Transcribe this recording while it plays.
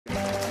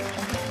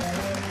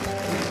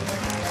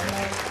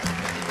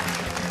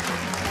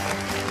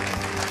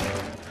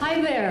Hi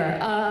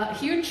there.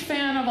 Huge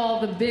fan of all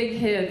the big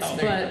hits,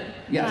 but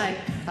yes.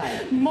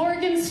 hi.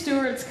 Morgan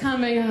Stewart's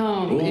Coming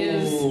Home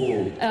is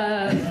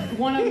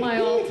one of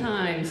my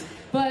all-times.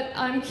 But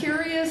I'm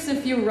curious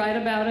if you write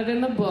about it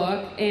in the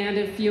book, and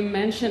if you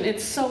mention,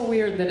 it's so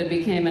weird that it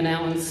became an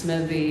Alan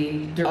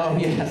Smithy director. Oh,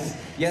 yes.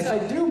 Yes, so,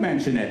 I do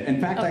mention it.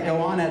 In fact, I go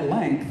on at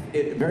length,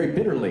 very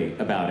bitterly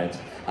about it.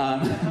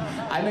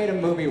 I made a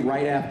movie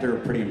right after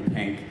Pretty in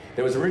Pink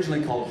that was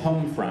originally called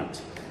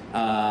Homefront.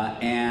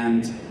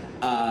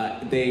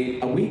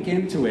 A week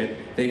into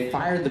it, they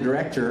fired the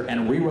director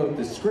and rewrote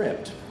the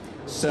script.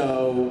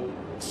 So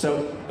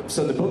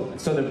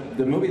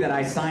the movie that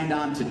I signed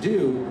on to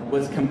do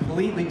was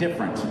completely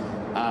different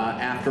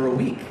after a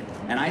week,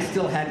 and I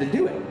still had to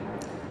do it.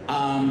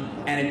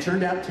 And it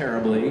turned out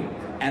terribly,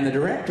 and the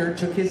director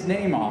took his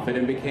name off it,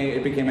 and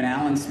it became an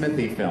Alan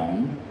Smithy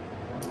film.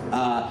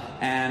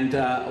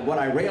 What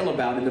I rail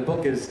about in the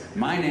book is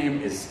my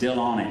name is still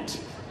on it,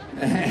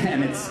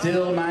 and it's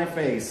still my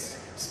face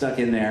stuck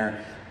in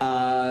there.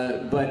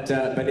 But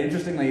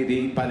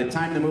interestingly, by the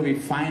time the movie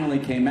finally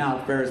came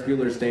out, Ferris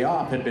Bueller's Day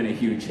Off had been a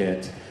huge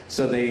hit.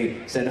 So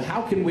they said,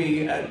 how can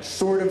we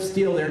sort of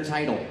steal their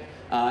title?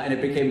 And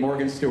it became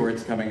Morgan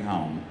Stewart's Coming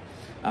Home.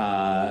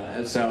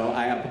 So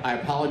I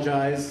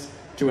apologize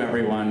to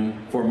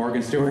everyone for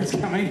Morgan Stewart's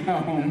Coming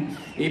Home,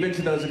 even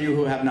to those of you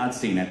who have not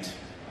seen it.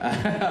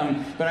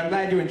 But I'm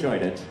glad you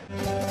enjoyed it.